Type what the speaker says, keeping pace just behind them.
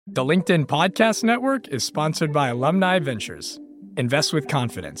The LinkedIn Podcast Network is sponsored by Alumni Ventures. Invest with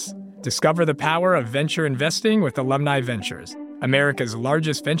confidence. Discover the power of venture investing with Alumni Ventures, America's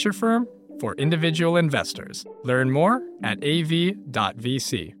largest venture firm for individual investors. Learn more at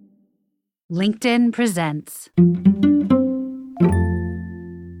av.vc. LinkedIn presents.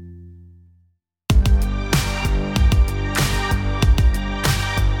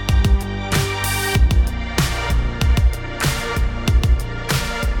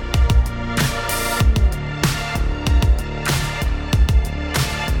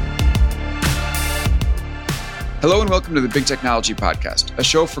 Hello and welcome to the Big Technology Podcast, a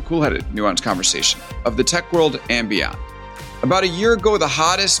show for cool-headed, nuanced conversation of the tech world and beyond. About a year ago, the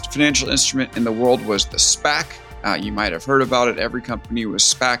hottest financial instrument in the world was the SPAC. You might have heard about it. Every company was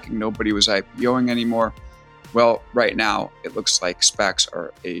SPACing. Nobody was IPOing anymore. Well, right now, it looks like SPACs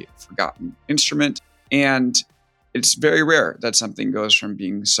are a forgotten instrument, and it's very rare that something goes from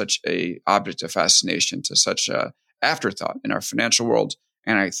being such an object of fascination to such an afterthought in our financial world.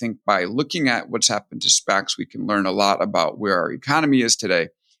 And I think by looking at what's happened to SPACs, we can learn a lot about where our economy is today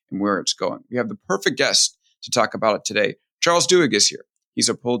and where it's going. We have the perfect guest to talk about it today. Charles Duhigg is here. He's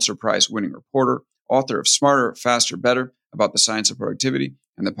a Pulitzer Prize winning reporter, author of Smarter, Faster, Better, about the science of productivity,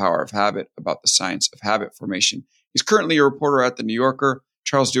 and The Power of Habit, about the science of habit formation. He's currently a reporter at The New Yorker.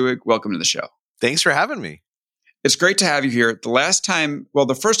 Charles Duhigg, welcome to the show. Thanks for having me. It's great to have you here.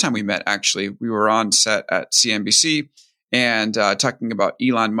 The first time we met, actually, we were on set at CNBC and talking about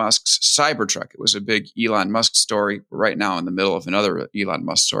Elon Musk's Cybertruck. It was a big Elon Musk story. We're right now in the middle of another Elon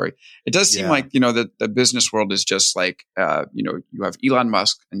Musk story. It does seem like, that the business world is just like, you have Elon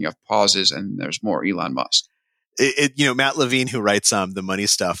Musk and you have pauses and there's more Elon Musk. Matt Levine, who writes the Money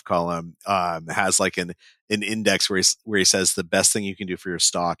Stuff column, has like an index where he says the best thing you can do for your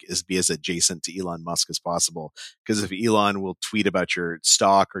stock is be as adjacent to Elon Musk as possible. Because if Elon will tweet about your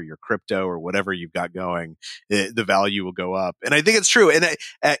stock or your crypto or whatever you've got going, the value will go up. And I think it's true. And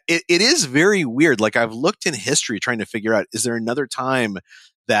it is very weird. Like I've looked in history trying to figure out, is there another time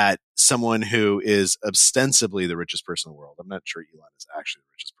that someone who is ostensibly the richest person in the world, I'm not sure Elon is actually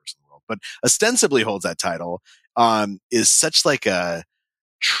the richest person in the world, but ostensibly holds that title, is such like a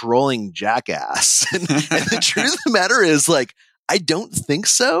trolling jackass. And the truth of the matter is, like, I don't think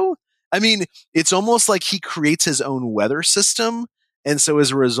so. I mean, it's almost like he creates his own weather system. And so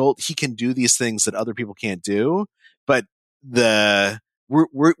as a result, he can do these things that other people can't do. But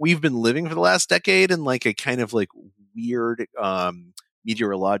we've been living for the last decade in like a kind of like weird,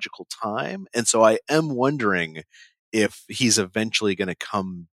 meteorological time. And so I am wondering if he's eventually going to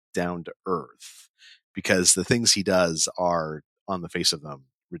come down to earth, because the things he does are, on the face of them,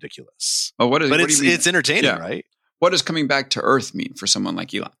 ridiculous. Oh, it's entertaining, right? What does coming back to earth mean for someone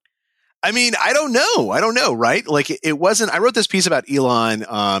like Elon? I mean, I don't know, right? Like it wasn't, I wrote this piece about Elon,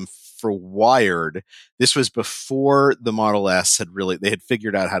 for Wired. This was before the Model S they had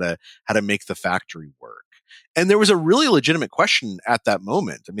figured out how to make the factory work. And there was a really legitimate question at that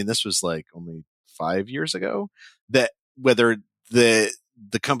moment. I mean, this was like only 5 years ago, that whether the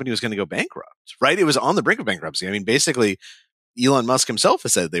company was going to go bankrupt, right? It was on the brink of bankruptcy. I mean, basically, Elon Musk himself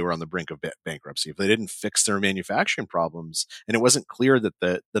has said they were on the brink of bankruptcy if they didn't fix their manufacturing problems, and it wasn't clear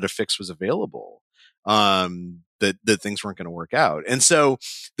that a fix was available, that things weren't going to work out. And so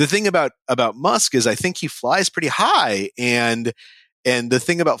the thing about Musk is I think he flies pretty high, and the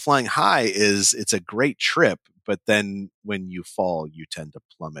thing about flying high is it's a great trip, but then when you fall, you tend to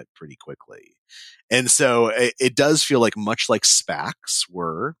plummet pretty quickly. And so it does feel like, much like SPACs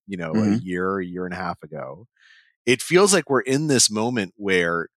were, a year and a half ago, it feels like we're in this moment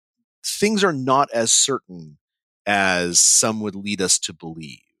where things are not as certain as some would lead us to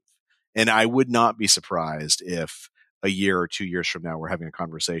believe. And I would not be surprised if a year or 2 years from now, we're having a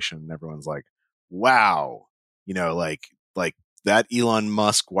conversation and everyone's like, wow, like that Elon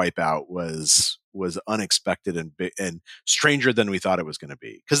Musk wipeout was unexpected and stranger than we thought it was going to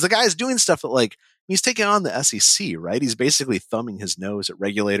be. Because the guy's doing stuff that, like, he's taking on the SEC, right? He's basically thumbing his nose at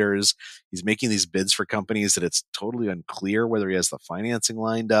regulators. He's making these bids for companies that it's totally unclear whether he has the financing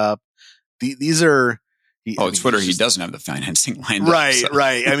lined up. These are... Twitter, he doesn't have the financing lined up.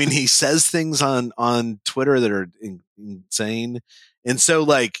 Right. I mean, he says things on Twitter that are insane. And so,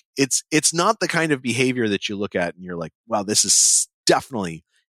 like, it's not the kind of behavior that you look at and you're like, wow, this is definitely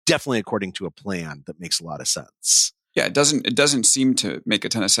according to a plan that makes a lot of sense. Yeah, it doesn't seem to make a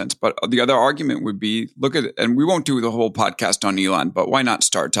ton of sense. But the other argument would be, look at it, and we won't do the whole podcast on Elon, but why not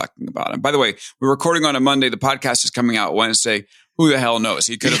start talking about him? By the way, we're recording on a Monday. The podcast is coming out Wednesday. Who the hell knows?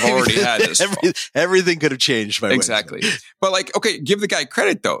 He could have already had this. Everything could have changed by exactly. Wednesday. But, like, okay, give the guy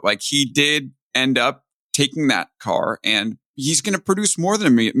credit though. Like, he did end up taking that car and he's going to produce more than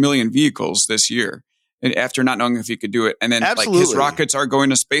a million vehicles this year, and after not knowing if he could do it. And then like his rockets are going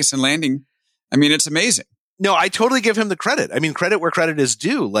to space and landing. I mean, it's amazing. No, I totally give him the credit. I mean, credit where credit is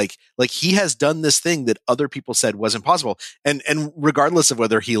due. Like he has done this thing that other people said wasn't possible. And regardless of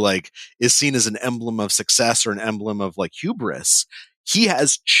whether he like is seen as an emblem of success or an emblem of like hubris, he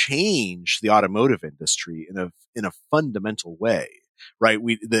has changed the automotive industry in a fundamental way. Right.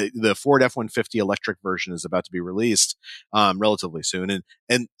 The Ford F-150 electric version is about to be released, relatively soon.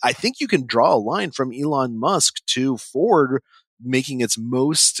 And I think you can draw a line from Elon Musk to Ford making its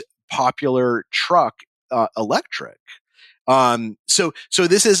most popular truck electric. So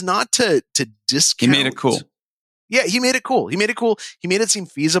this is not to discount. He made it cool. Yeah, he made it cool. He made it seem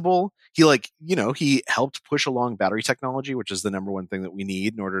feasible. He helped push along battery technology, which is the number one thing that we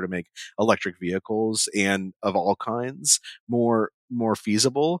need in order to make electric vehicles and of all kinds more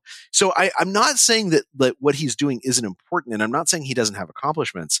feasible. So I'm not saying that what he's doing isn't important, and I'm not saying he doesn't have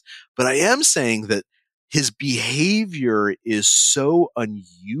accomplishments, but I am saying that his behavior is so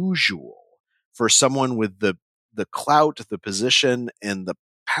unusual for someone with the clout, the position, and the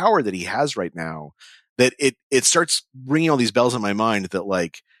power that he has right now, that it starts ringing all these bells in my mind that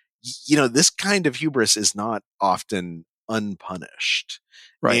like, this kind of hubris is not often unpunished.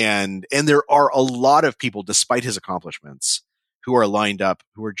 Right. And there are a lot of people, despite his accomplishments, who are lined up,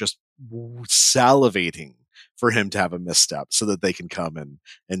 who are just salivating for him to have a misstep so that they can come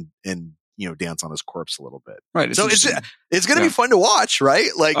and dance on his corpse a little bit. Right. So it's going to be fun to watch, right?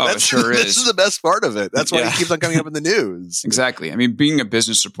 Like this is the best part of it. That's why he keeps on coming up in the news. Exactly. I mean, being a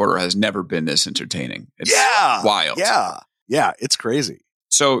business reporter has never been this entertaining. It's wild. Yeah. It's crazy.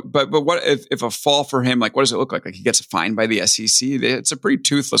 So, but what if a fall for him, like, what does it look like? Like he gets fined by the SEC? It's a pretty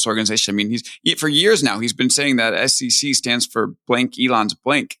toothless organization. I mean, for years now, he's been saying that SEC stands for blank Elon's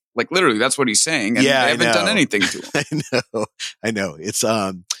blank. Like literally, that's what he's saying. And they haven't done anything to him. I know. It's,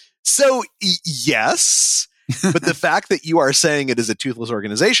 so yes, but the fact that you are saying it is a toothless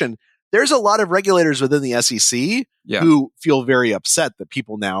organization, there's a lot of regulators within the SEC who feel very upset that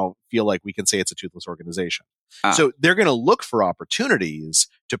people now feel like we can say it's a toothless organization. So they're going to look for opportunities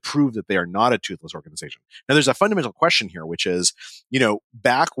to prove that they are not a toothless organization. Now, there's a fundamental question here, which is,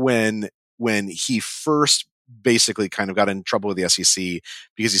 back when he first basically kind of got in trouble with the SEC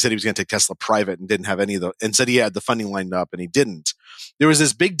because he said he was going to take Tesla private and didn't have and said he had the funding lined up and he didn't. There was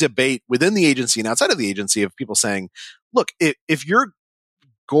this big debate within the agency and outside of the agency of people saying, look, if your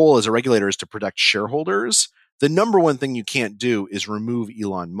goal as a regulator is to protect shareholders, the number one thing you can't do is remove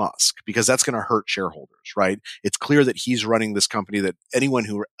Elon Musk because that's going to hurt shareholders, right? It's clear that he's running this company, that anyone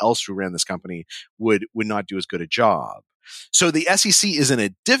else who ran this company would not do as good a job. So the SEC is in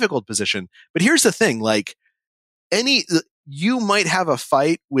a difficult position. But here's the thing, like, you might have a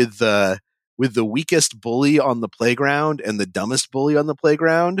fight with the weakest bully on the playground and the dumbest bully on the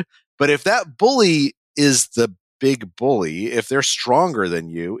playground. But if that bully is the big bully, if they're stronger than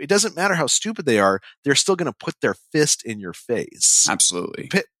you, it doesn't matter how stupid they are. They're still going to put their fist in your face. Absolutely.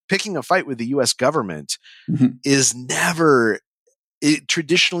 Picking a fight with the U.S. government is it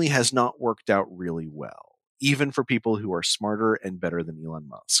traditionally has not worked out really well, even for people who are smarter and better than Elon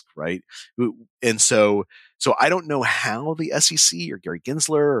Musk, right? And so I don't know how the SEC or Gary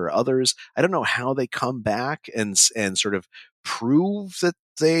Gensler or others, I don't know how they come back and sort of prove that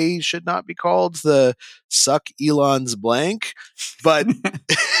they should not be called the suck Elon's blank, but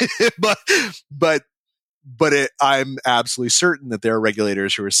I'm absolutely certain that there are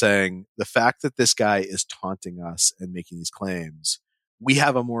regulators who are saying the fact that this guy is taunting us and making these claims, we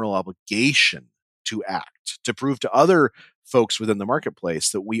have a moral obligation to act, to prove to other folks within the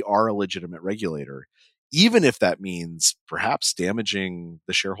marketplace that we are a legitimate regulator, even if that means perhaps damaging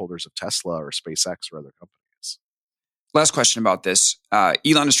the shareholders of Tesla or SpaceX or other companies. Last question about this.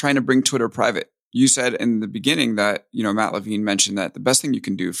 Elon is trying to bring Twitter private. You said in the beginning that, Matt Levine mentioned that the best thing you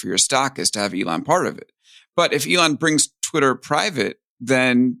can do for your stock is to have Elon part of it. But if Elon brings Twitter private,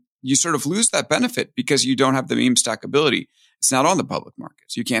 then you sort of lose that benefit because you don't have the meme stock ability. It's not on the public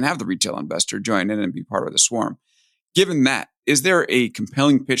markets. You can't have the retail investor join in and be part of the swarm. Given that, is there a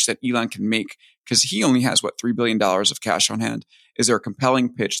compelling pitch that Elon can make? Because he only has, $3 billion of cash on hand. Is there a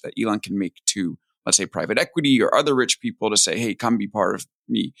compelling pitch that Elon can make to, let's say, private equity or other rich people to say, hey, come be part of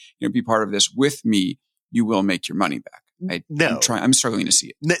me, be part of this with me. You will make your money back. I'm struggling to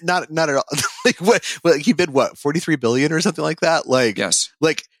see it. Not at all. He bid 43 billion or something like that? Yes.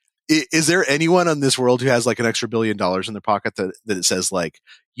 Is there anyone on this world who has an extra $1 billion in their pocket that it says I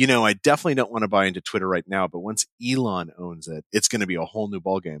definitely don't want to buy into Twitter right now, but once Elon owns it, it's going to be a whole new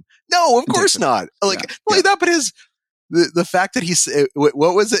ballgame? No, of course not. That, but the fact that what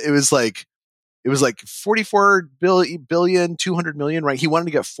was it? It was it was like 44 billion, 200 million, right? He wanted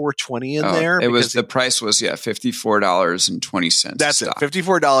to get 420 in there. It was, the price was, $54.20. That's stock. it,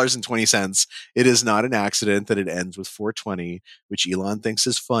 $54.20. It is not an accident that it ends with 420, which Elon thinks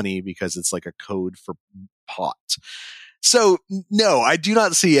is funny because it's like a code for pot. So no, I do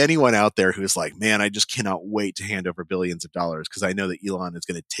not see anyone out there who's like, man, I just cannot wait to hand over billions of dollars because I know that Elon is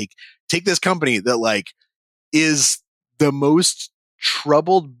going to take this company that like is the most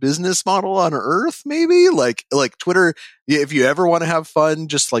troubled business model on earth, maybe like Twitter. If you ever want to have fun,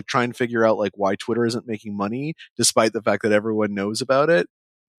 just like try and figure out like why Twitter isn't making money, despite the fact that everyone knows about it.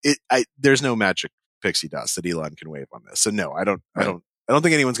 There's no magic pixie dust that Elon can wave on this. So no, I don't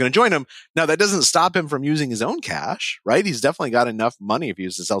think anyone's going to join him. Now, that doesn't stop him from using his own cash, right? He's definitely got enough money if he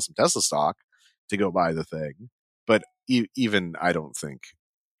was to sell some Tesla stock to go buy the thing. But even I don't think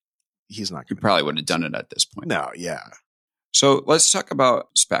he's not. He probably would have done it at this point. No, yeah. So let's talk about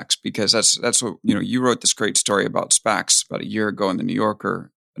SPACs, because that's what, you wrote this great story about SPACs about a year ago in the New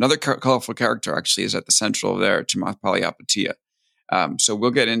Yorker. Another colorful character actually is at the central of there, Chamath Palihapitiya. So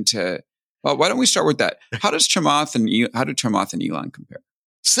we'll get into. Well, why don't we start with that? How do Chamath and Elon compare?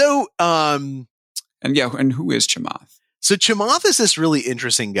 So, and who is Chamath? So Chamath is this really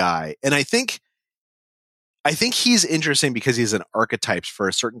interesting guy, and I think he's interesting because he's an archetype for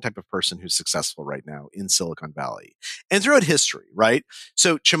a certain type of person who's successful right now in Silicon Valley and throughout history, right?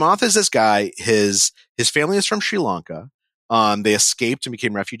 So Chamath is this guy. His family is from Sri Lanka. They escaped and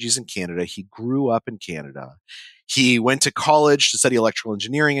became refugees in Canada. He grew up in Canada. He went to college to study electrical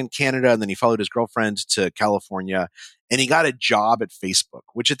engineering in Canada, and then he followed his girlfriend to California, and he got a job at Facebook,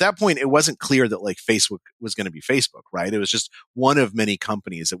 which at that point, it wasn't clear that like Facebook was going to be Facebook, right? It was just one of many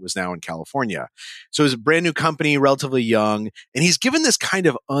companies that was now in California. So it was a brand new company, relatively young, and he's given this kind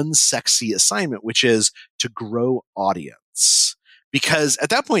of unsexy assignment, which is to grow audience. Because at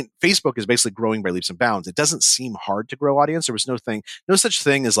that point, Facebook is basically growing by leaps and bounds. It doesn't seem hard to grow audience. There was no such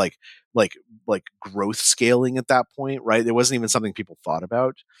thing as like growth scaling at that point, right? It wasn't even something people thought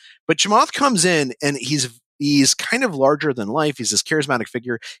about. But Chamath comes in and he's kind of larger than life. He's this charismatic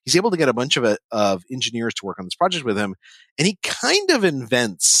figure. He's able to get a bunch of engineers to work on this project with him. And he kind of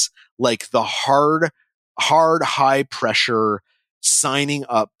invents like the hard, high pressure signing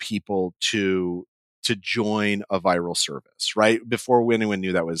up people to join a viral service, right? Before anyone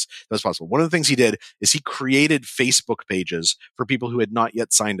knew that was possible. One of the things he did is he created Facebook pages for people who had not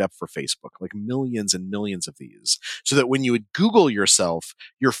yet signed up for Facebook, like millions and millions of these, so that when you would Google yourself,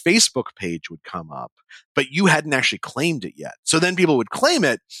 your Facebook page would come up, but you hadn't actually claimed it yet. So then people would claim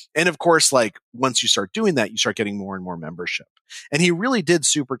it. And of course, like once you start doing that, you start getting more and more membership. And he really did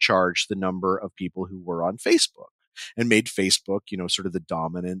supercharge the number of people who were on Facebook, and made Facebook, sort of the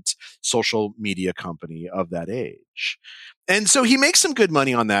dominant social media company of that age. And so he makes some good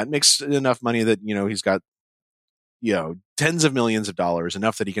money on that, makes enough money that, he's got, tens of millions of dollars,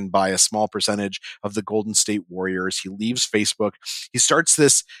 enough that he can buy a small percentage of the Golden State Warriors. He leaves Facebook. He starts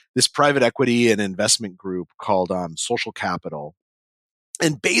this private equity and investment group called Social Capital,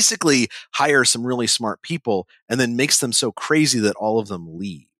 and basically hires some really smart people and then makes them so crazy that all of them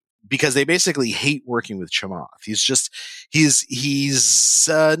leave, because they basically hate working with Chamath. He's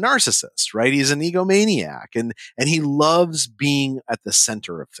a narcissist, right? He's an egomaniac, and he loves being at the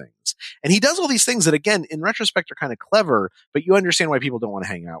center of things. And he does all these things that, again, in retrospect are kind of clever, but you understand why people don't want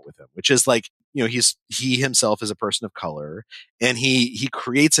to hang out with him, which is like, he himself is a person of color, and he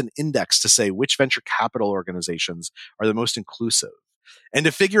creates an index to say which venture capital organizations are the most inclusive. And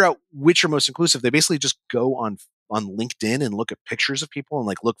to figure out which are most inclusive, they basically just go on LinkedIn and look at pictures of people and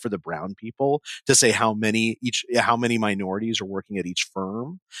like look for the brown people to say how many minorities are working at each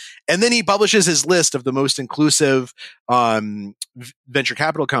firm. And then he publishes his list of the most inclusive venture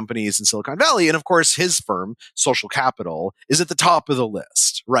capital companies in Silicon Valley. And of course, his firm, Social Capital, is at the top of the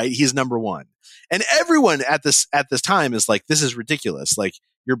list, right? He's number one. And everyone at this time is like, this is ridiculous. Like,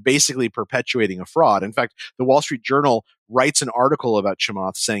 you're basically perpetuating a fraud. In fact, the Wall Street Journal writes an article about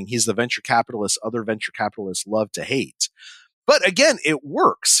Chamath saying he's the venture capitalist other venture capitalists love to hate. But again, it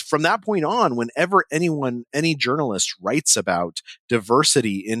works. From that point on, whenever any journalist writes about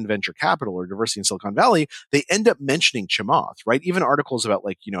diversity in venture capital or diversity in Silicon Valley, they end up mentioning Chamath, right? Even articles about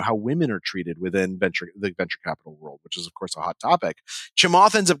how women are treated within the venture capital world, which is of course a hot topic.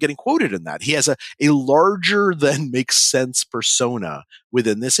 Chamath ends up getting quoted in that. He has a larger than makes sense persona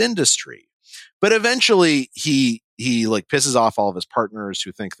within this industry. But eventually he like pisses off all of his partners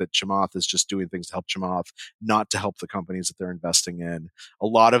who think that Chamath is just doing things to help Chamath, not to help the companies that they're investing in. A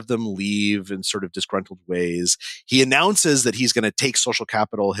lot of them leave in sort of disgruntled ways. He announces that he's going to take Social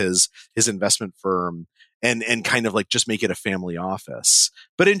Capital, his investment firm, and kind of like just make it a family office.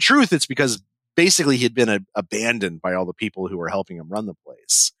 But in truth, it's because basically he had been abandoned by all the people who were helping him run the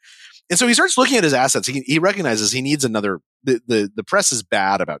place. And so he starts looking at his assets. He recognizes he needs another. The press is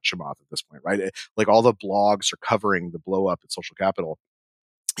bad about Chamath at this point, right? Like all the blogs are covering the blow up at Social Capital.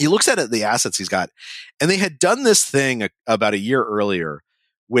 He looks at the assets he's got, and they had done this thing about a year earlier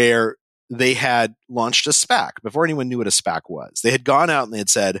where they had launched a SPAC before anyone knew what a SPAC was. They had gone out and they had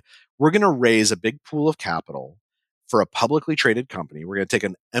said, we're going to raise a big pool of capital for a publicly traded company. We're going to take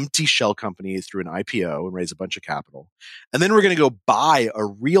an empty shell company through an IPO and raise a bunch of capital. And then we're going to go buy a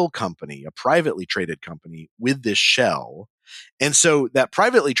real company, a privately traded company with this shell. And so that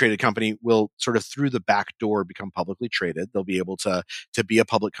privately traded company will sort of through the back door become publicly traded. They'll be able to be a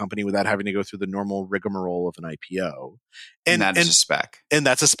public company without having to go through the normal rigmarole of an IPO. And that's a SPAC. And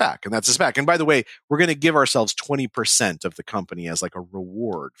that's a SPAC. And by the way, we're going to give ourselves 20% of the company as like a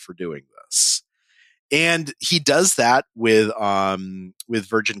reward for doing this. And he does that with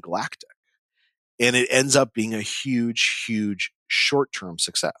Virgin Galactic. And it ends up being a huge, huge short-term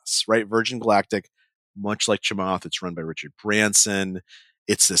success, right? Virgin Galactic, much like Chamath, it's run by Richard Branson.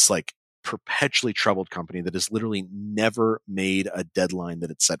 It's this like perpetually troubled company that has literally never made a deadline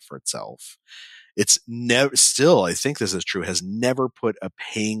that it set for itself. It's never, still, I think this is true, has never put a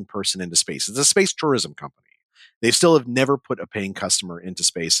paying person into space. It's a space tourism company. They still have never put a paying customer into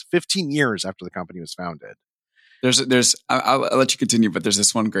space 15 years after the company was founded. I'll let you continue, but there's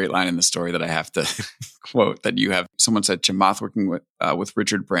this one great line in the story that I have to quote that you have. Someone said, Chamath working with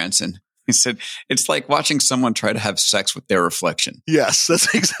Richard Branson. He said, it's like watching someone try to have sex with their reflection. Yes,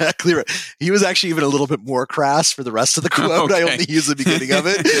 that's exactly right. He was actually even a little bit more crass for the rest of the quote. Okay. I only used the beginning of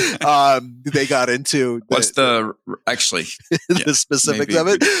it. They got into the specifics of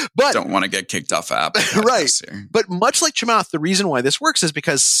it. But don't want to get kicked off Apple. Right. Here. But much like Chamath, the reason why this works is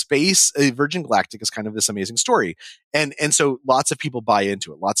because Virgin Galactic is kind of this amazing story. And so lots of people buy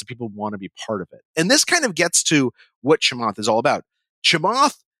into it. Lots of people want to be part of it. And this kind of gets to what Chamath is all about.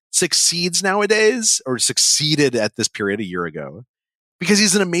 Chamath succeeds nowadays, or succeeded at this period a year ago, because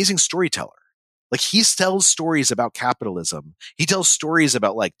he's an amazing storyteller. Like he tells stories about capitalism. He tells stories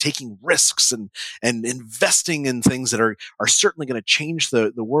about like taking risks and investing in things that are certainly going to change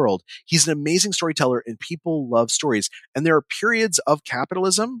the world. He's an amazing storyteller, and people love stories. And there are periods of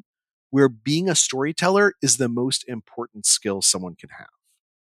capitalism where being a storyteller is the most important skill someone can have,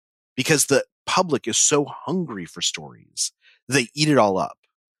 because the public is so hungry for stories. They eat it all up.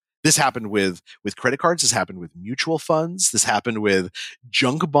 This happened with credit cards. This happened with mutual funds. This happened with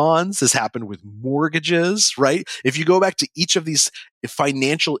junk bonds. This happened with mortgages, right? If you go back to each of these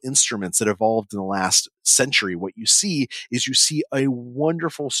financial instruments that evolved in the last century, what you see is a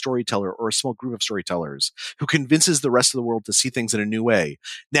wonderful storyteller or a small group of storytellers who convinces the rest of the world to see things in a new way.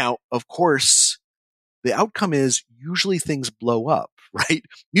 Now, of course, the outcome is usually things blow up, right?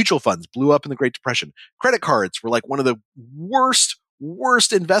 Mutual funds blew up in the Great Depression. Credit cards were like one of the worst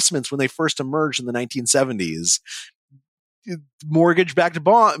investments when they first emerged in the 1970s. Mortgage-backed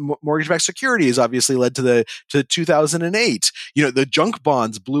securities obviously led to 2008. The junk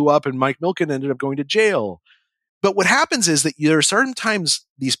bonds blew up and Mike Milken ended up going to jail. But what happens is that there are sometimes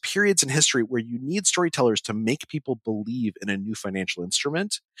these periods in history where you need storytellers to make people believe in a new financial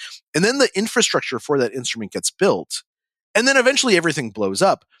instrument. And then the infrastructure for that instrument gets built. And then eventually everything blows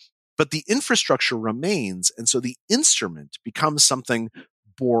up. But the infrastructure remains, and so the instrument becomes something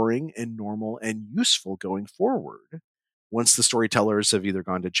boring and normal and useful going forward once the storytellers have either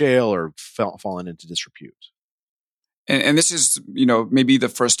gone to jail or fallen into disrepute. And this is, maybe the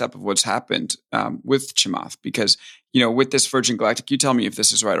first step of what's happened with Chamath, because, with this Virgin Galactic, you tell me if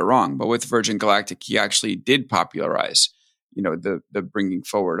this is right or wrong, but with Virgin Galactic, he actually did popularize, the bringing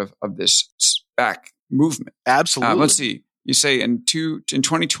forward of this SPAC movement. Absolutely. Let's see. You say in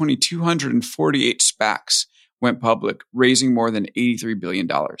 2020, 248 SPACs went public, raising more than $83 billion.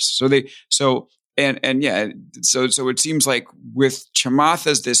 So it seems like with Chamath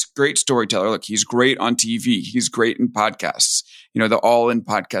as this great storyteller, look, he's great on TV, he's great in podcasts. The All In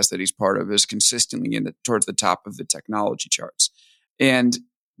podcast that he's part of is consistently towards the top of the technology charts. And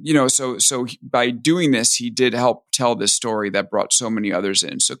so by doing this, he did help tell this story that brought so many others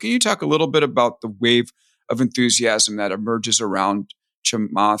in. So can you talk a little bit about the wave of enthusiasm that emerges around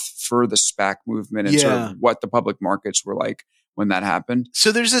Chamath for the SPAC movement and sort of what the public markets were like when that happened?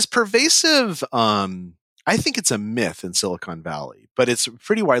 So there's this pervasive, I think it's a myth in Silicon Valley, but it's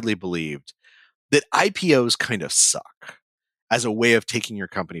pretty widely believed that IPOs kind of suck as a way of taking your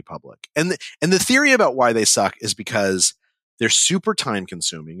company public. And the theory about why they suck is because They're super time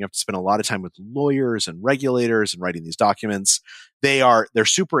consuming. You have to spend a lot of time with lawyers and regulators and writing these documents. They're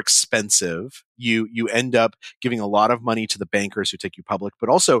super expensive. You end up giving a lot of money to the bankers who take you public, but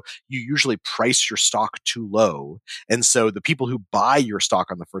also you usually price your stock too low. And so the people who buy your stock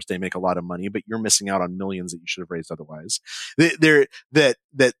on the first day make a lot of money, but you're missing out on millions that you should have raised otherwise. That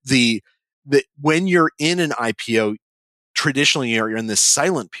when you're in an IPO, traditionally you're in this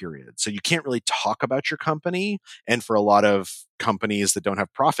silent period. So you can't really talk about your company. And for a lot of companies that don't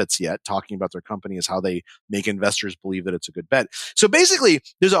have profits yet, talking about their company is how they make investors believe that it's a good bet. So basically,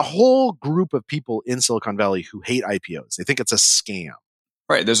 there's a whole group of people in Silicon Valley who hate IPOs. They think it's a scam.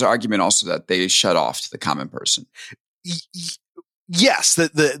 Right. There's an argument also that they shut off to the common person. Yes,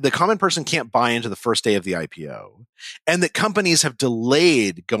 the common person can't buy into the first day of the IPO, and that companies have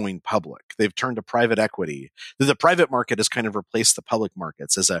delayed going public. They've turned to private equity. The private market has kind of replaced the public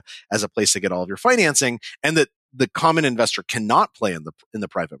markets as a place to get all of your financing, and that the common investor cannot play in the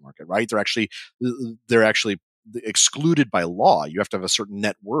private market. Right? They're actually excluded by law. You have to have a certain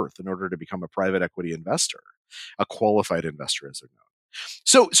net worth in order to become a private equity investor, a qualified investor, as they're known.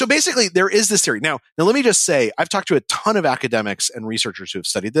 So basically, there is this theory. Now, let me just say, I've talked to a ton of academics and researchers who have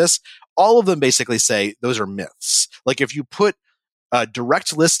studied this. All of them basically say those are myths. Like if you put a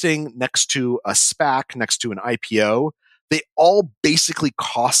direct listing next to a SPAC, next to an IPO, they all basically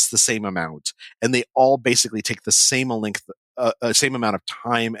cost the same amount, and they all basically take the same amount of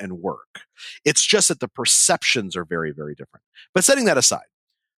time and work. It's just that the perceptions are very, very different. But setting that aside,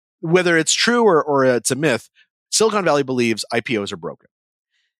 whether it's true or it's a myth, Silicon Valley believes IPOs are broken.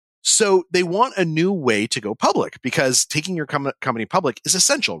 So they want a new way to go public because taking your company public is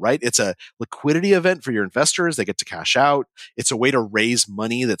essential, right? It's a liquidity event for your investors. They get to cash out. It's a way to raise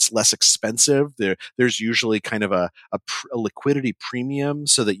money that's less expensive. There's usually kind of a liquidity premium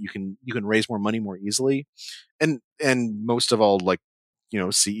so that you can raise more money more easily. And most of all,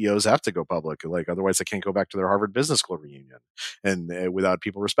 CEOs have to go public, otherwise they can't go back to their Harvard Business School reunion, and without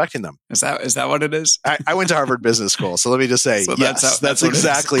people respecting them. Is that what it is? I went to Harvard Business School, so let me just say, yes, that's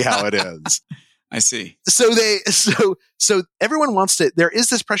exactly how it is. I see. So everyone wants to. There is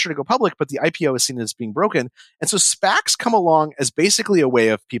this pressure to go public, but the IPO is seen as being broken, and so SPACs come along as basically a way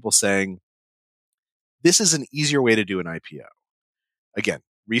of people saying, "This is an easier way to do an IPO." Again,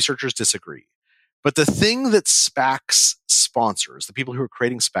 researchers disagree. But the thing that SPACs sponsors, the people who are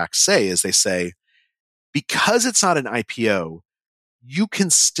creating SPACs say, is they say, because it's not an IPO, you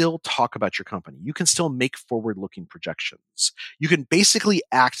can still talk about your company. You can still make forward-looking projections. You can basically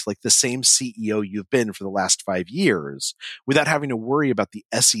act like the same CEO you've been for the last 5 years without having to worry about the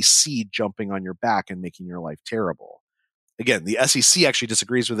SEC jumping on your back and making your life terrible. Again, the SEC actually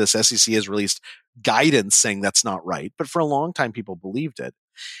disagrees with this. SEC has released guidance saying that's not right, but for a long time people believed it.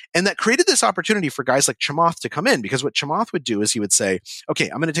 And that created this opportunity for guys like Chamath to come in, because what Chamath would do is he would say, okay,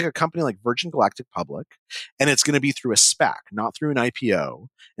 I'm going to take a company like Virgin Galactic public, and it's going to be through a SPAC, not through an IPO.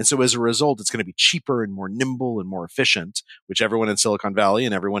 And so as a result, it's going to be cheaper and more nimble and more efficient, which everyone in Silicon Valley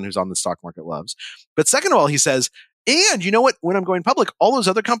and everyone who's on the stock market loves. But second of all, he says, and you know what? When I'm going public, all those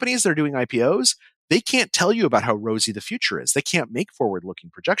other companies that are doing IPOs, they can't tell you about how rosy the future is. They can't make forward-looking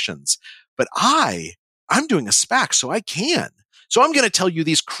projections. But I'm doing a SPAC, so I can. So I'm going to tell you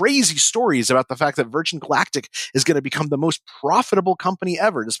these crazy stories about the fact that Virgin Galactic is going to become the most profitable company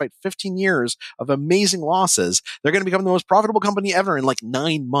ever. Despite 15 years of amazing losses, they're going to become the most profitable company ever in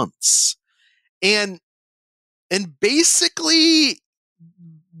 9 months. And basically,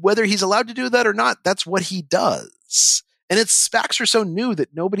 whether he's allowed to do that or not, that's what he does. And SPACs are so new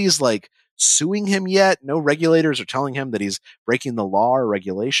that nobody's suing him yet. No regulators are telling him that he's breaking the law or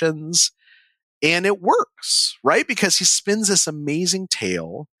regulations. And it works, right? Because he spins this amazing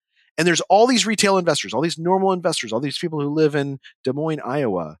tale. And there's all these retail investors, all these normal investors, all these people who live in Des Moines,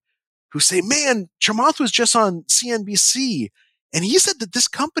 Iowa, who say, man, Chamath was just on CNBC, and he said that this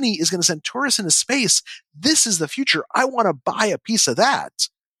company is going to send tourists into space. This is the future. I want to buy a piece of that.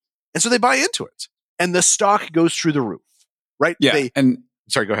 And so they buy into it. And the stock goes through the roof, right? Yeah.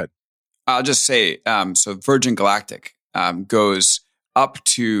 Sorry, go ahead. I'll just say, so Virgin Galactic goes up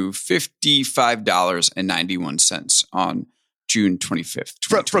to $55.91 on June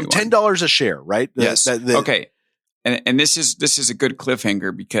 25th. From $10 a share, right? Yes. Okay. And this is a good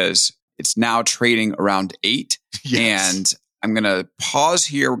cliffhanger because it's now trading around 8. Yes. And I'm going to pause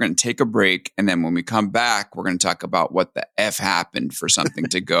here. We're going to take a break. And then when we come back, we're going to talk about what the F happened for something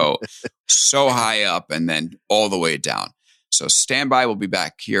to go so high up and then all the way down. So stand by. We'll be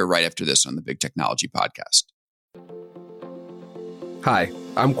back here right after this on the Big Technology Podcast. Hi,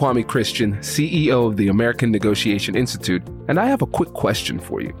 I'm Kwame Christian, CEO of the American Negotiation Institute, and I have a quick question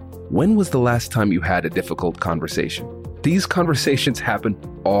for you. When was the last time you had a difficult conversation? These conversations happen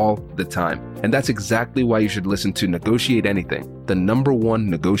all the time. And that's exactly why you should listen to Negotiate Anything, the #1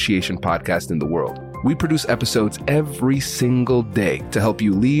 negotiation podcast in the world. We produce episodes every single day to help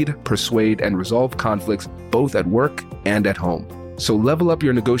you lead, persuade, and resolve conflicts both at work and at home. So level up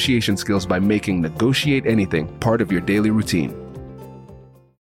your negotiation skills by making Negotiate Anything part of your daily routine.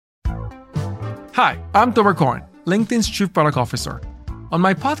 Hi, I'm Tomer Cohen, LinkedIn's Chief Product Officer. On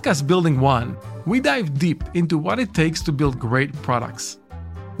my podcast, Building One, we dive deep into what it takes to build great products.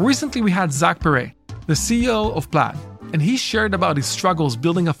 Recently, we had Zach Perret, the CEO of Plaid, and he shared about his struggles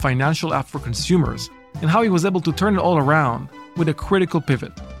building a financial app for consumers and how he was able to turn it all around with a critical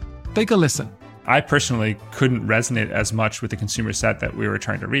pivot. Take a listen. I personally couldn't resonate as much with the consumer set that we were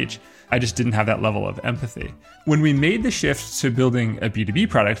trying to reach. I just didn't have that level of empathy. When we made the shift to building a B2B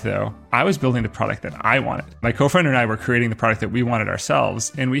product, though, I was building the product that I wanted. My co-founder and I were creating the product that we wanted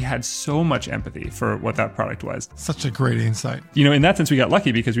ourselves, and we had so much empathy for what that product was. Such a great insight. In that sense, we got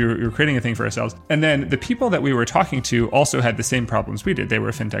lucky because we were creating a thing for ourselves. And then the people that we were talking to also had the same problems we did. They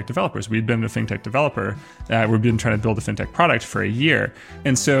were fintech developers. We'd been a fintech developer. We've been trying to build a fintech product for a year.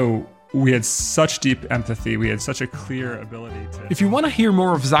 And so we had such deep empathy. We had such a clear ability to... If you want to hear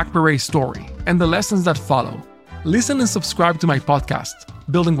more of Zach Perret's story and the lessons that follow, listen and subscribe to my podcast,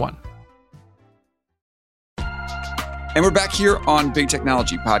 Building One. And we're back here on Big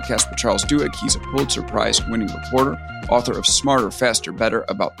Technology Podcast with Charles Duhigg. He's a Pulitzer Prize-winning reporter, author of Smarter, Faster, Better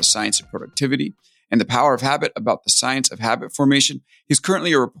about the science of productivity and the power of habit about the science of habit formation. He's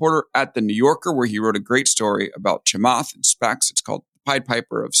currently a reporter at The New Yorker, where he wrote a great story about Chamath and SPACs. It's called Pied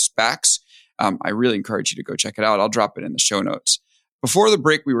Piper of SPACs. I really encourage you to go check it out. I'll drop it in the show notes. Before the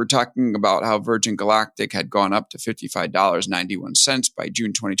break, we were talking about how Virgin Galactic had gone up to $55.91 by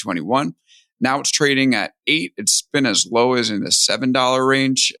June 2021. Now it's trading at $8. It's been as low as in the $7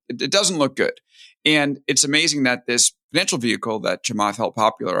 range. It doesn't look good. And it's amazing that this financial vehicle that Chamath helped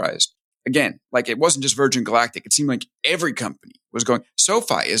popularize, again, like it wasn't just Virgin Galactic. It seemed like every company was going.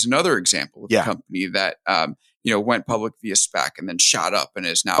 SoFi is another example of a company that went public via SPAC and then shot up and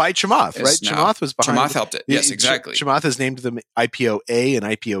is now by Chamath, right? Chamath was behind. Chamath helped it. Yes, exactly. Chamath has named them IPO A and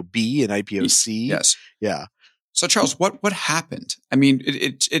IPO B and IPO C. Yes. Yeah. So Charles, what happened? I mean,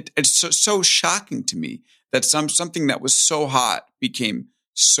 it's so shocking to me that something that was so hot became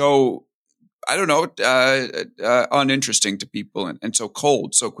so, I don't know, uninteresting to people and so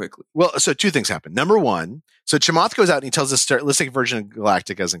cold so quickly. Well, so two things happen. Number one, so Chamath goes out and he tells us, let's take Virgin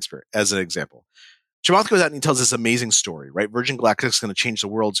Galactic as an example. Chamath goes out and he tells this amazing story, right? Virgin Galactic is going to change the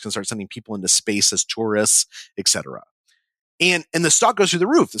world. It's going to start sending people into space as tourists, etc. And the stock goes through the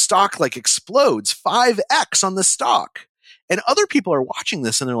roof. The stock explodes 5x on the stock. And other people are watching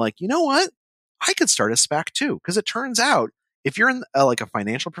this and they're like, you know what? I could start a SPAC too. Because it turns out if you're in a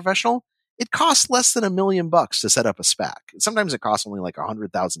financial professional, it costs less than $1 million to set up a SPAC. Sometimes it costs only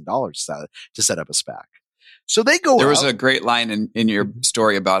 $100,000 to set up a SPAC. So they go. There was a great line in your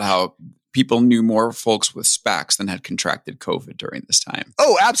story about how people knew more folks with SPACs than had contracted COVID during this time.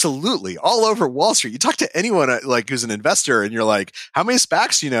 Oh, absolutely. All over Wall Street. You talk to anyone who's an investor and you're like, how many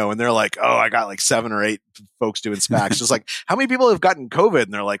SPACs do you know? And they're like, oh, I got 7 or 8 folks doing SPACs. Just how many people have gotten COVID?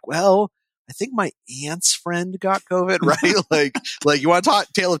 And they're like, well, I think my aunt's friend got COVID, right? You want to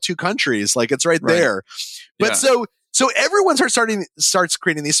talk tale of two countries. It's right there. But so everyone starts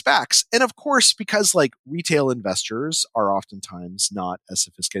creating these SPACs. And of course, because retail investors are oftentimes not as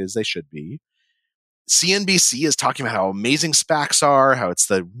sophisticated as they should be, CNBC is talking about how amazing SPACs are, how it's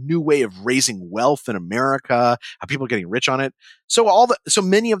the new way of raising wealth in America, how people are getting rich on it. So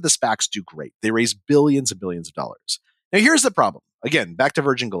many of the SPACs do great. They raise billions and billions of dollars. Now here's the problem. Again, back to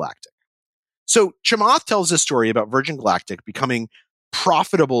Virgin Galactic. So Chamath tells this story about Virgin Galactic becoming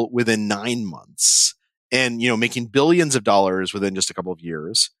profitable within 9 months. And, making billions of dollars within just a couple of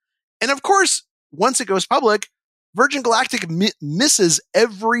years. And of course, once it goes public, Virgin Galactic misses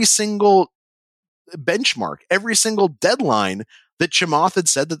every single benchmark, every single deadline that Chamath had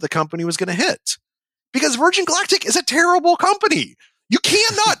said that the company was going to hit. Because Virgin Galactic is a terrible company. You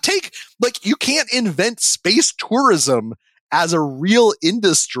cannot you can't invent space tourism as a real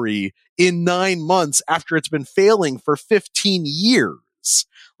industry in 9 months after it's been failing for 15 years.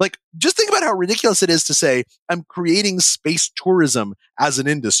 Just think about how ridiculous it is to say, I'm creating space tourism as an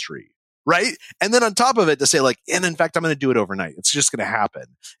industry, right? And then on top of it to say and in fact, I'm going to do it overnight. It's just going to happen.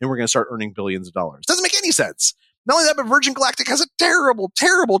 And we're going to start earning billions of dollars. Doesn't make any sense. Not only that, but Virgin Galactic has a terrible,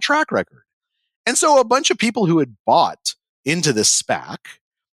 terrible track record. And so a bunch of people who had bought into this SPAC,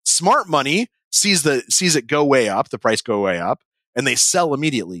 smart money sees it go way up, the price go way up, and they sell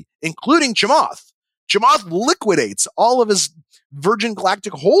immediately, including Chamath. Chamath liquidates all of his Virgin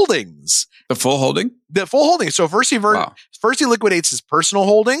Galactic Holdings. The full holding? The full holding. So first he liquidates his personal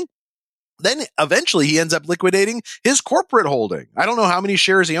holding. Then eventually he ends up liquidating his corporate holding. I don't know how many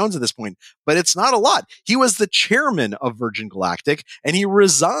shares he owns at this point, but it's not a lot. He was the chairman of Virgin Galactic, and he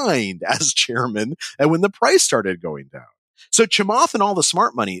resigned as chairman when the price started going down. So Chamath and all the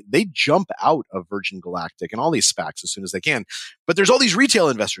smart money, they jump out of Virgin Galactic and all these SPACs as soon as they can. But there's all these retail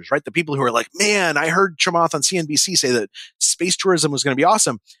investors, right? The people who are like, man, I heard Chamath on CNBC say that space tourism was going to be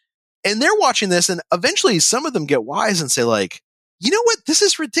awesome. And they're watching this, and eventually some of them get wise and say like, you know what? This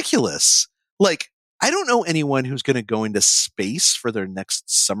is ridiculous. Like, I don't know anyone who's going to go into space for their next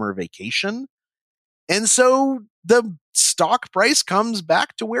summer vacation. And so the stock price comes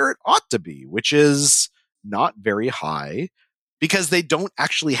back to where it ought to be, which is not very high because they don't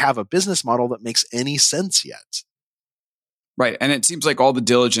actually have a business model that makes any sense yet. Right. And it seems like all the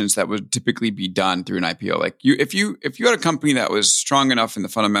diligence that would typically be done through an IPO, like if you had a company that was strong enough in the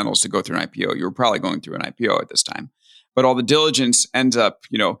fundamentals to go through an IPO, you were probably going through an IPO at this time. But all the diligence ends up,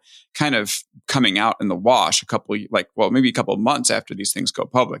 kind of coming out in the wash maybe a couple of months after these things go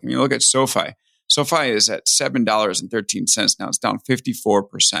public. I mean, look at SoFi. SoFi is at $7.13 now. It's down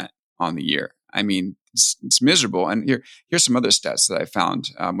 54% on the year. I mean, it's miserable. And here's some other stats that I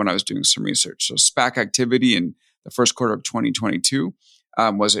found when I was doing some research. So SPAC activity in the first quarter of 2022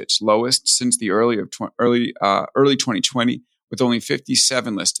 was its lowest since the early 2020, with only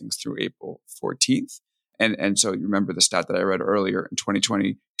 57 listings through April 14th. And so you remember the stat that I read earlier in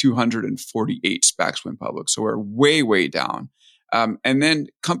 2020, 248 SPACs went public. So we're way, way down. And then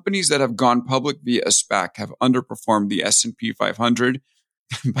companies that have gone public via a SPAC have underperformed the S&P 500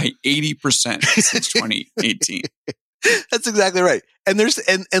 by 80% since 2018. That's exactly right. And there's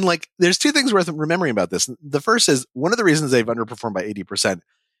two things worth remembering about this. The first is one of the reasons they've underperformed by 80%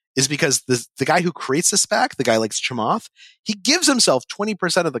 is because the guy who creates the SPAC, the guy like Chamath, he gives himself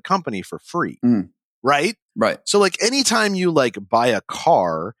 20% of the company for free. Right? Right. So like anytime you like buy a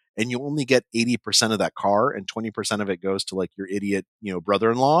car and you only get 80% of that car and 20% of it goes to like your idiot,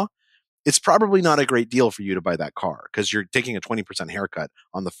 brother-in-law, it's probably not a great deal for you to buy that car because you're taking a 20% haircut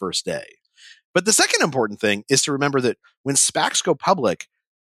on the first day. But the second important thing is to remember that when SPACs go public,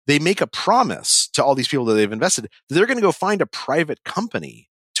 they make a promise to all these people that they've invested that they're going to go find a private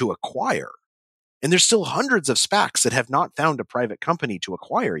company to acquire. And there's still hundreds of SPACs that have not found a private company to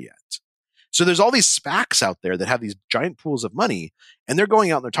acquire yet. So there's all these SPACs out there that have these giant pools of money, and they're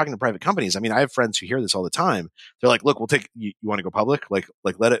going out and they're talking to private companies. I mean, I have friends who hear this all the time. They're like, look, we'll take, you want to go public? Like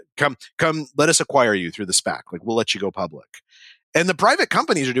let it come, let us acquire you through the SPAC. Like we'll let you go public. And the private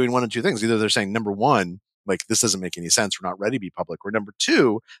companies are doing one of two things. Either they're saying, number one, like this doesn't make any sense. We're not ready to be public. Or number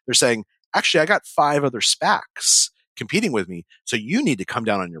two, they're saying, actually, I got 5 other SPACs competing with me. So you need to come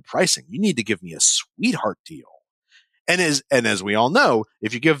down on your pricing. You need to give me a sweetheart deal. And as we all know,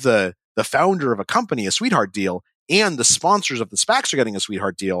 if you give the founder of a company a sweetheart deal and the sponsors of the SPACs are getting a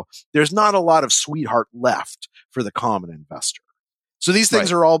sweetheart deal, there's not a lot of sweetheart left for the common investor. So these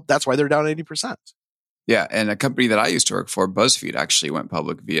things are that's why they're down 80%. Yeah. And a company that I used to work for, BuzzFeed, actually went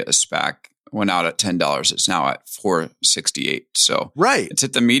public via a SPAC, went out at $10. It's now at $4.68. So it's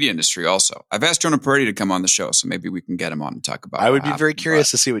hit the media industry also. I've asked Jonah Peretti to come on the show, so maybe we can get him on and talk about it. I would be very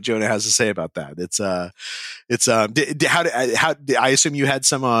curious to see what Jonah has to say about that. I assume you had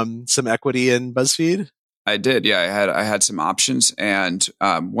some equity in BuzzFeed? I did. Yeah, I had some options. And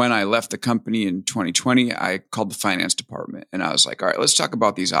when I left the company in 2020, I called the finance department and I was like, all right, let's talk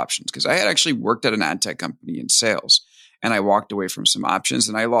about these options. Because I had actually worked at an ad tech company in sales. And I walked away from some options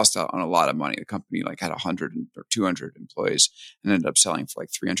and I lost out on a lot of money. The company had 100 or 200 employees and ended up selling for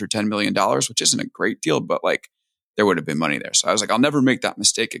 $310 million, which isn't a great deal, but there would have been money there. So I was like, I'll never make that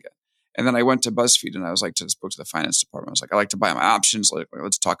mistake again. And then I went to BuzzFeed and I was like, spoke to the finance department. I was like, I like to buy my options.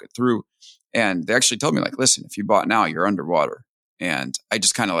 Let's talk it through. And they actually told me listen, if you bought now, you're underwater. And I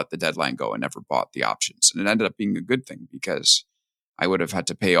just kind of let the deadline go and never bought the options. And it ended up being a good thing because I would have had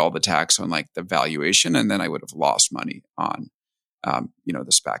to pay all the tax on the valuation, and then I would have lost money on, the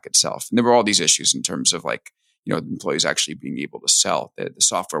SPAC itself. And there were all these issues in terms of employees actually being able to sell. The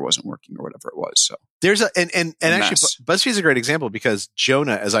software wasn't working or whatever it was. So there's actually BuzzFeed's a great example because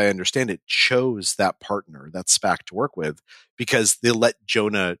Jonah, as I understand it, chose that partner, that SPAC to work with because they let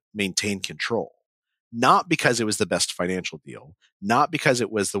Jonah maintain control. Not because it was the best financial deal, not because it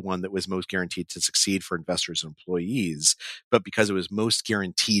was the one that was most guaranteed to succeed for investors and employees, but because it was most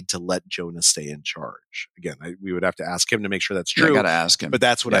guaranteed to let Jonah stay in charge. Again, we would have to ask him to make sure that's true. I got to ask him. But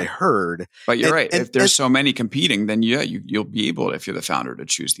that's what I heard. But you're right. If there's so many competing, then you'll be able, if you're the founder, to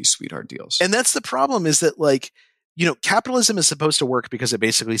choose these sweetheart deals. And that's the problem is that capitalism is supposed to work because it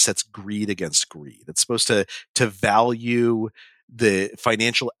basically sets greed against greed. It's supposed to value the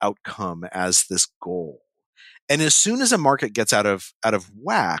financial outcome as this goal. And as soon as a market gets out of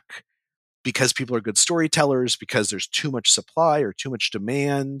whack, because people are good storytellers, because there's too much supply or too much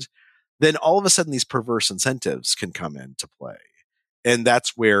demand, then all of a sudden these perverse incentives can come into play. And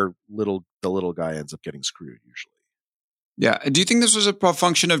that's where the little guy ends up getting screwed usually. Yeah. Do you think this was a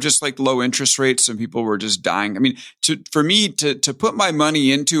function of just like low interest rates and people were just dying? I mean, for me to put my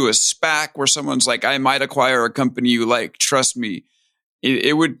money into a SPAC where someone's like, I might acquire a company you like, trust me,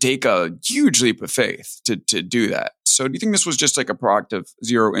 it would take a huge leap of faith to do that. So do you think this was just like a product of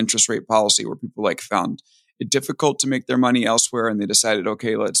zero interest rate policy where people like found it difficult to make their money elsewhere and they decided,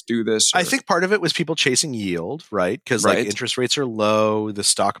 okay, let's do this? I think part of it was people chasing yield, right? Because like interest rates are low. The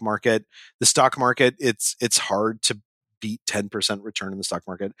stock market, it's hard to beat 10% return in the stock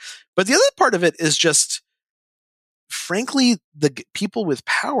market. But the other part of it is just, frankly, the people with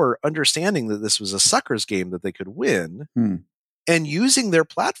power understanding that this was a sucker's game that they could win and using their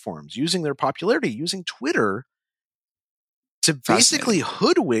platforms, using their popularity, using Twitter to basically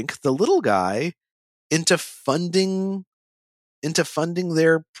hoodwink the little guy into funding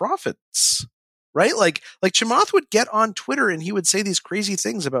their profits. Right? Like Chamath would get on Twitter and he would say these crazy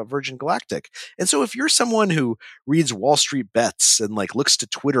things about Virgin Galactic. And so if you're someone who reads Wall Street Bets and like looks to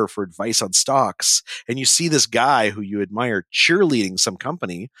Twitter for advice on stocks and you see this guy who you admire cheerleading some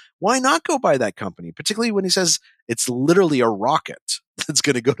company, why not go buy that company? Particularly when he says it's literally a rocket that's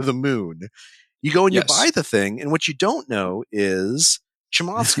going to go to the moon. You go and you buy the thing, and what you don't know is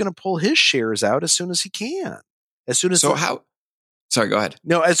Chamath's going to pull his shares out as soon as he can. As soon as Sorry, go ahead.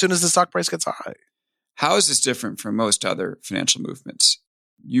 No, as soon as the stock price gets high. How is this different from most other financial movements?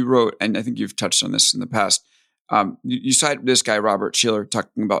 You wrote, and I think you've touched on this in the past, you cite this guy, Robert Shiller,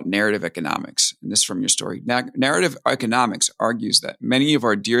 talking about narrative economics, and this from your story. Narrative economics argues that many of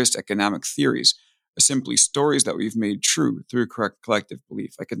our dearest economic theories are simply stories that we've made true through correct collective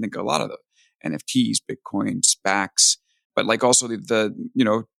belief. I can think of a lot of them. NFTs, Bitcoin, SPACs, but like also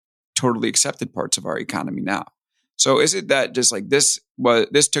the totally accepted parts of our economy now. So is it that just like this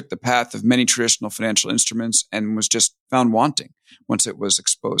took the path of many traditional financial instruments and was just found wanting once it was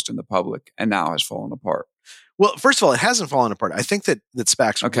exposed in the public and now has fallen apart? Well, first of all, it hasn't fallen apart. I think that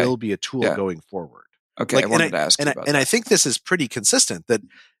SPACs will be a tool going forward. Okay, I wanted to ask you about that. And I think this is pretty consistent that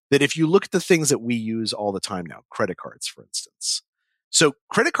if you look at the things that we use all the time now, credit cards, for instance. So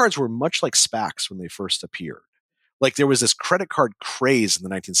credit cards were much like SPACs when they first appeared. Like there was this credit card craze in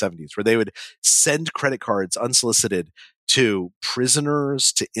the 1970s where they would send credit cards unsolicited to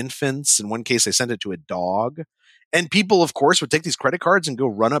prisoners, to infants. In one case, they sent it to a dog. And people, of course, would take these credit cards and go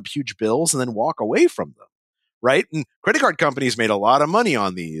run up huge bills and then walk away from them. Right? And credit card companies made a lot of money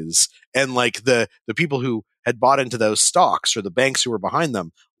on these. And like the people who had bought into those stocks or the banks who were behind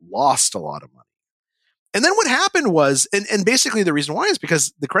them lost a lot of money. And then what happened was, and basically the reason why is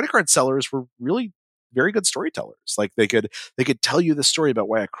because the credit card sellers were really very good storytellers. Like they could tell you the story about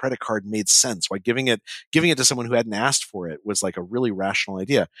why a credit card made sense, why giving it to someone who hadn't asked for it was like a really rational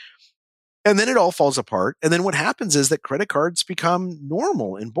idea. And then it all falls apart. And then what happens is that credit cards become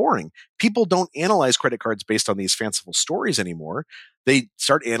normal and boring. People don't analyze credit cards based on these fanciful stories anymore. They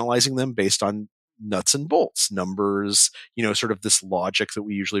start analyzing them based on nuts and bolts, numbers, sort of this logic that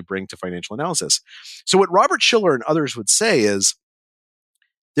we usually bring to financial analysis. So what Robert Shiller and others would say is,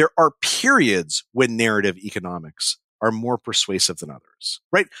 there are periods when narrative economics are more persuasive than others,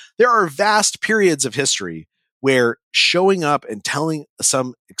 right? There are vast periods of history where showing up and telling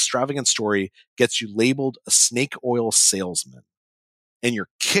some extravagant story gets you labeled a snake oil salesman and you're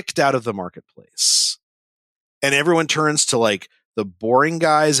kicked out of the marketplace. And everyone turns to like the boring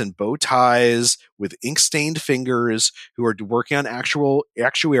guys in bow ties with ink-stained fingers who are working on actual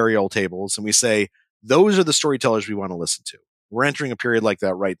actuarial tables. And we say, those are the storytellers we want to listen to. We're entering a period like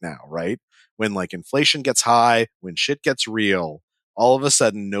that right now, right? When like inflation gets high, when shit gets real, all of a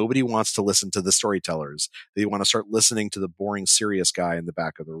sudden nobody wants to listen to the storytellers. They want to start listening to the boring, serious guy in the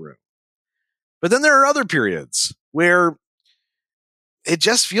back of the room. But then there are other periods where it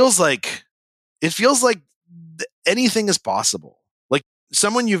just feels like anything is possible. Like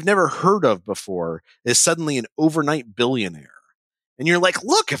someone you've never heard of before is suddenly an overnight billionaire. And you're like,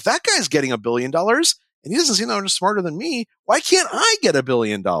 look, if that guy's getting $1 billion, and he doesn't seem that much smarter than me, why can't I get $1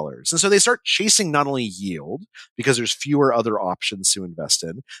 billion? And so they start chasing not only yield, because there's fewer other options to invest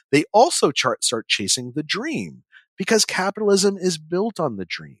in, they also start chasing the dream, because capitalism is built on the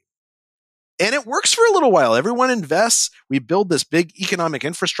dream. And it works for a little while. Everyone invests. We build this big economic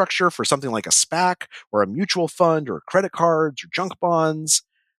infrastructure for something like a SPAC or a mutual fund or credit cards or junk bonds.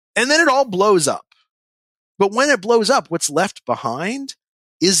 And then it all blows up. But when it blows up, what's left behind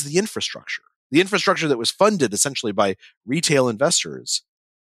is the infrastructure. the infrastructure that was funded essentially by retail investors.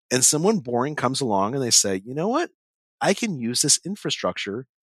 And someone boring comes along and they say, you know what? I can use this infrastructure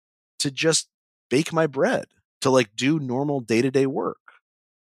to just bake my bread, to like do normal day-to-day work.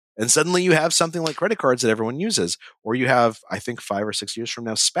 And suddenly you have something like credit cards that everyone uses, or you have, I think 5 or 6 years from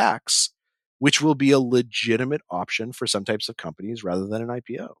now, SPACs, which will be a legitimate option for some types of companies rather than an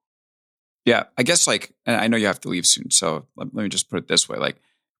IPO. Yeah, I guess like, and I know you have to leave soon, so let me just put it this way. Like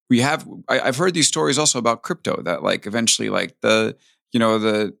I've heard these stories also about crypto that like eventually like the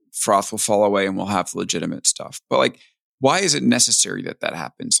froth will fall away and we'll have legitimate stuff. But like, why is it necessary that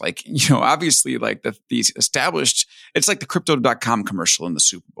happens? Like, obviously like these established, it's like the crypto.com commercial in the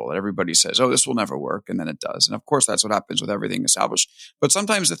Super Bowl that everybody says, oh, this will never work. And then it does. And of course, that's what happens with everything established. But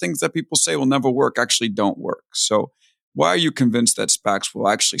sometimes the things that people say will never work actually don't work. So why are you convinced that SPACs will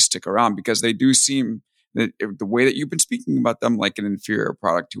actually stick around? Because they do seem that the way that you've been speaking about them, like an inferior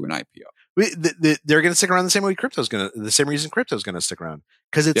product to an IPO. They're going to stick around the same way the same reason crypto is going to stick around,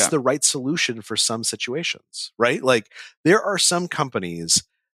 because it's the right solution for some situations, right? Like there are some companies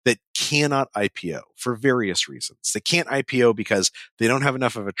that cannot IPO for various reasons. They can't IPO because they don't have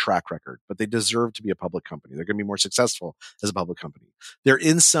enough of a track record, but they deserve to be a public company. They're going to be more successful as a public company. They're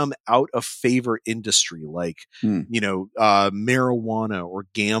in some out of favor industry, like, marijuana or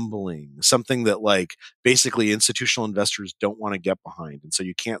gambling, something that like basically institutional investors don't want to get behind. And so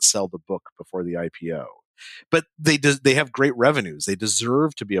you can't sell the book before the IPO. But they have great revenues. They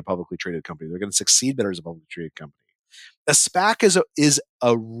deserve to be a publicly traded company. They're going to succeed better as a publicly traded company. A SPAC is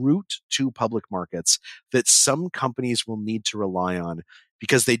a route to public markets that some companies will need to rely on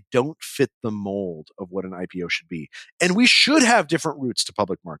because they don't fit the mold of what an IPO should be. And we should have different routes to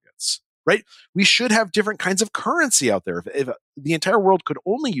public markets, right? We should have different kinds of currency out there. If the entire world could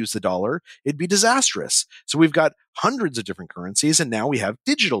only use the dollar, it'd be disastrous. So we've got hundreds of different currencies, and now we have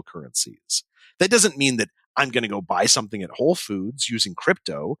digital currencies. That doesn't mean that I'm going to go buy something at Whole Foods using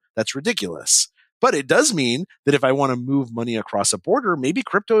crypto. That's ridiculous. But it does mean that if I want to move money across a border, maybe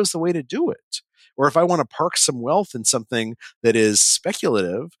crypto is the way to do it. Or if I want to park some wealth in something that is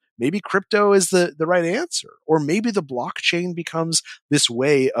speculative, maybe crypto is the right answer. Or maybe the blockchain becomes this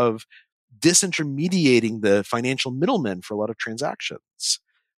way of disintermediating the financial middlemen for a lot of transactions.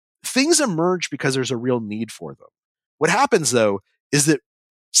 Things emerge because there's a real need for them. What happens, though, is that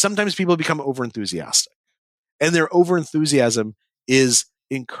sometimes people become overenthusiastic. And their overenthusiasm is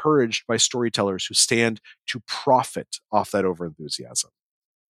encouraged by storytellers who stand to profit off that overenthusiasm.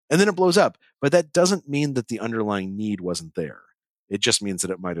 And then it blows up. But that doesn't mean that the underlying need wasn't there. It just means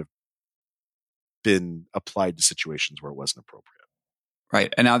that it might have been applied to situations where it wasn't appropriate.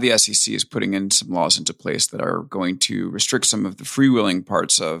 Right. And now the SEC is putting in some laws into place that are going to restrict some of the freewheeling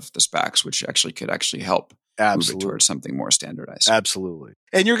parts of the SPACs, which could help move it towards something more standardized. Absolutely.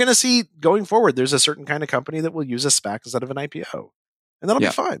 And you're going to see going forward, there's a certain kind of company that will use a SPAC instead of an IPO. And that'll be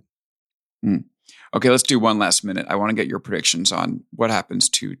fine. Okay, let's do one last minute. I want to get your predictions on what happens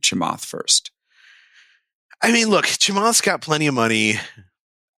to Chamath first. I mean, look, Chamath's got plenty of money.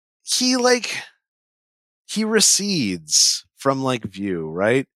 He recedes from view,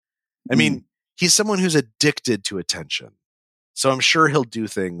 right? I mean, he's someone who's addicted to attention. So I'm sure he'll do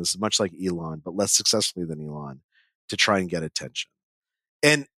things much like Elon, but less successfully than Elon, to try and get attention.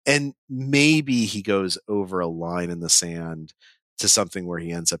 And maybe he goes over a line in the sand to something where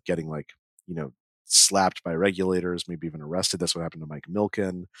he ends up getting slapped by regulators, maybe even arrested. That's what happened to Mike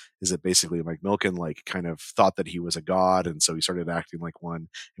Milken. Is that basically Mike Milken kind of thought that he was a god, and so he started acting like one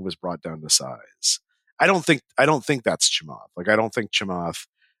and was brought down to size. I don't think that's Chamath. I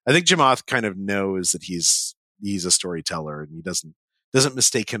think Chamath kind of knows that he's a storyteller, and he doesn't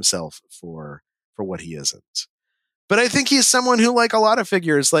mistake himself for what he isn't. But I think he's someone who, like a lot of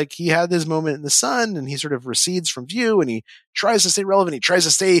figures, he had this moment in the sun and he sort of recedes from view, and he tries to stay relevant. He tries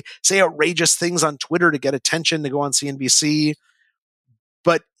to say outrageous things on Twitter to get attention, to go on CNBC.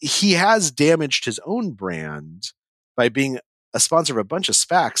 But he has damaged his own brand by being a sponsor of a bunch of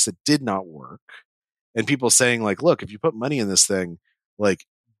SPACs that did not work. And people saying look, if you put money in this thing,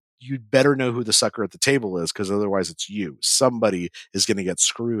 you'd better know who the sucker at the table is, because otherwise it's you. Somebody is going to get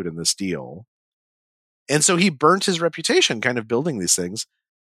screwed in this deal. And so he burnt his reputation kind of building these things,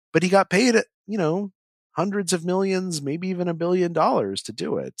 but he got paid, hundreds of millions, maybe even $1 billion to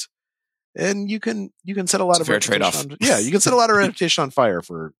do it. And you can set a lot of fair trade-off. You can set a lot of reputation on fire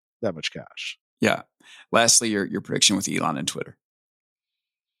for that much cash. Yeah. Lastly, your prediction with Elon and Twitter.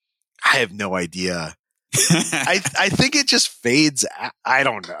 I have no idea. I think it just fades. I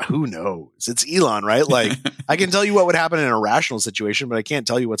don't know. Who knows? It's Elon, right? I can tell you what would happen in a rational situation, but I can't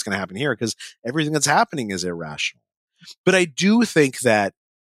tell you what's going to happen here because everything that's happening is irrational. But I do think that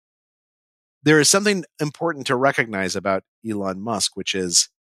there is something important to recognize about Elon Musk, which is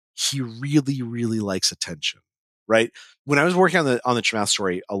he really, really likes attention, right? When I was working on the Chamath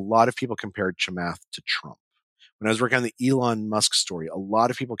story, a lot of people compared Chamath to Trump. When I was working on the Elon Musk story, a lot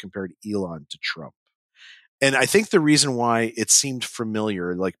of people compared Elon to Trump. And I think the reason why it seemed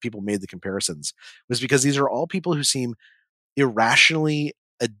familiar, like people made the comparisons, was because these are all people who seem irrationally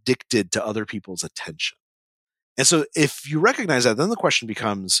addicted to other people's attention. And so if you recognize that, then the question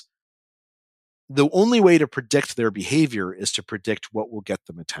becomes, the only way to predict their behavior is to predict what will get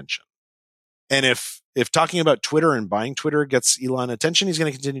them attention. And if talking about Twitter and buying Twitter gets Elon attention, he's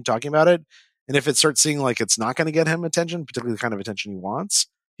going to continue talking about it. And if it starts seeming like it's not going to get him attention, particularly the kind of attention he wants,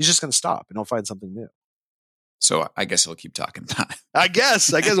 he's just going to stop and he'll find something new. So I guess he'll keep talking about it. I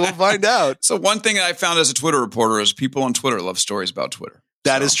guess we'll find out. So one thing that I found as a Twitter reporter is people on Twitter love stories about Twitter.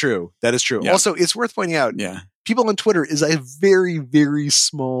 That is true. Yeah. Also, it's worth pointing out, people on Twitter is a very, very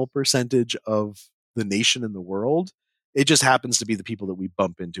small percentage of the nation and the world. It just happens to be the people that we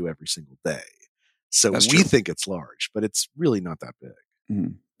bump into every single day. So we think it's large, but it's really not that big.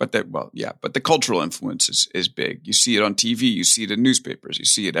 Mm-hmm. But the cultural influence is big. You see it on TV, you see it in newspapers, you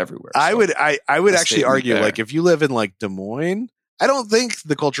see it everywhere. I would actually argue, like, if you live in like Des Moines, I don't think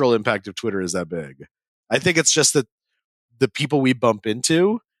the cultural impact of Twitter is that big. I think it's just that the people we bump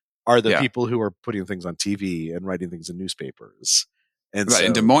into are the people who are putting things on TV and writing things in newspapers. And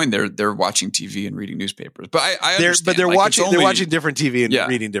in Des Moines, they're watching TV and reading newspapers. But I understand. But they're watching different TV and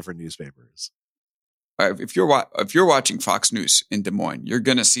reading different newspapers. If you're watching Fox News in Des Moines, you're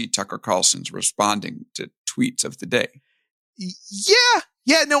going to see Tucker Carlson's responding to tweets of the day.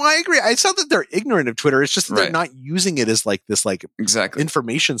 Yeah, no, I agree. It's not that they're ignorant of Twitter. It's just that they're not using it as like this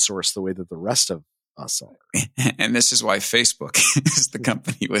information source the way that the rest of us are. And this is why Facebook is the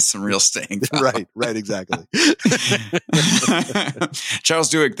company with some real staying power. Right, exactly. Charles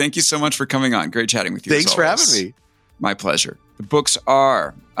Duhigg, thank you so much for coming on. Great chatting with you. Thanks for having me. My pleasure. The books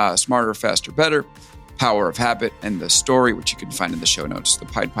are Smarter, Faster, Better, Power of Habit, and The Story, which you can find in the show notes, The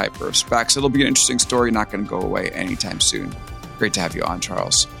Pied Piper of SPACs. It'll be an interesting story, not going to go away anytime soon. Great to have you on,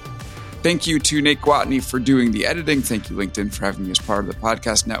 Charles. Thank you to Nate Gwatney for doing the editing. Thank you, LinkedIn, for having me as part of the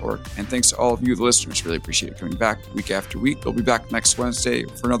podcast network. And thanks to all of you, the listeners. Really appreciate it coming back week after week. We'll be back next Wednesday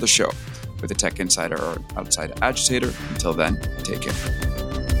for another show with a tech insider or outside agitator. Until then, take care.